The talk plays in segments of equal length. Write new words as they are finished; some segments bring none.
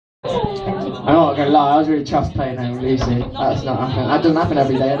I'm not gonna lie, I was really chuffed playing that with Lucy. That's not happening. That doesn't happen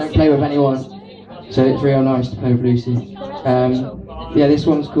every day. I don't play with anyone, so it's real nice to play with Lucy. Yeah, this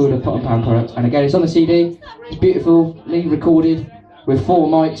one's called a Pot and Pan product, and again, it's on the CD. It's beautifully recorded with 4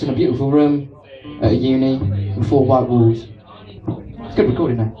 mics in a beautiful room at a uni with 4 white walls. It's good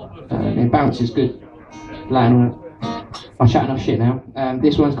recording though. It bounces good. Laying on it. I'm chatting enough shit now.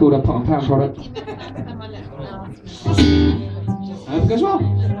 This one's called a Pot and Pan product. I hope it goes well.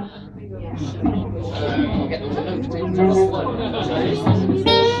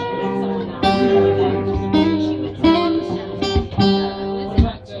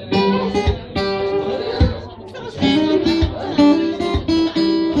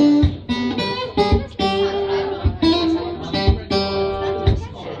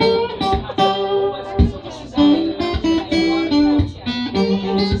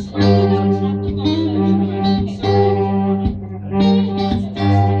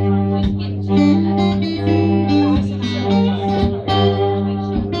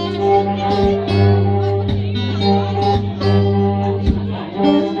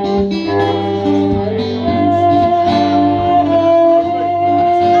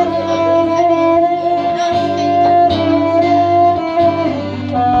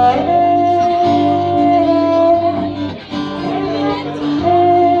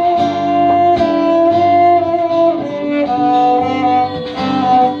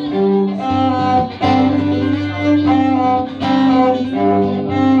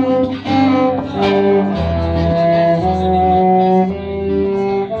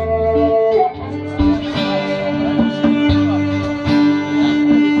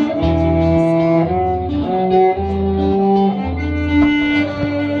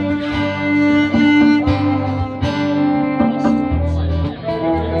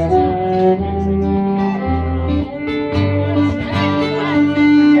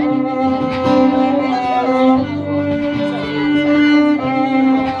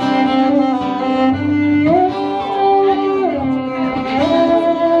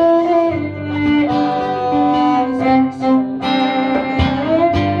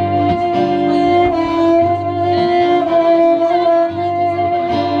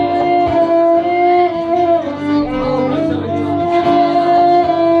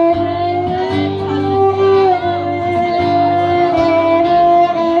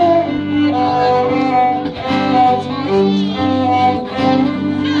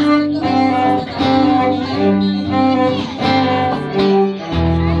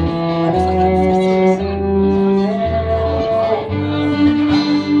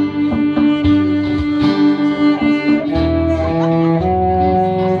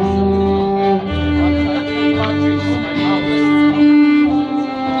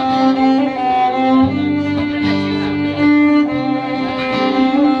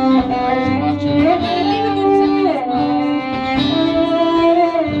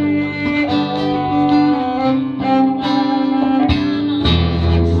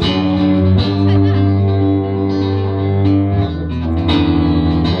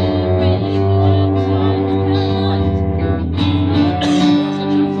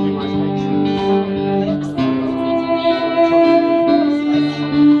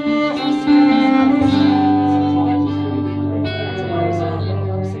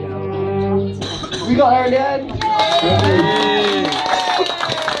 We got her again.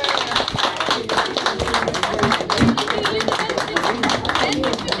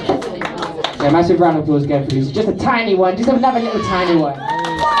 Yeah, massive round of applause again for Lucy. Just a tiny one, just another little tiny one.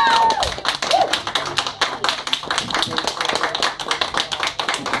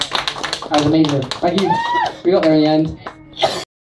 That was amazing. Thank you. We got there in the end.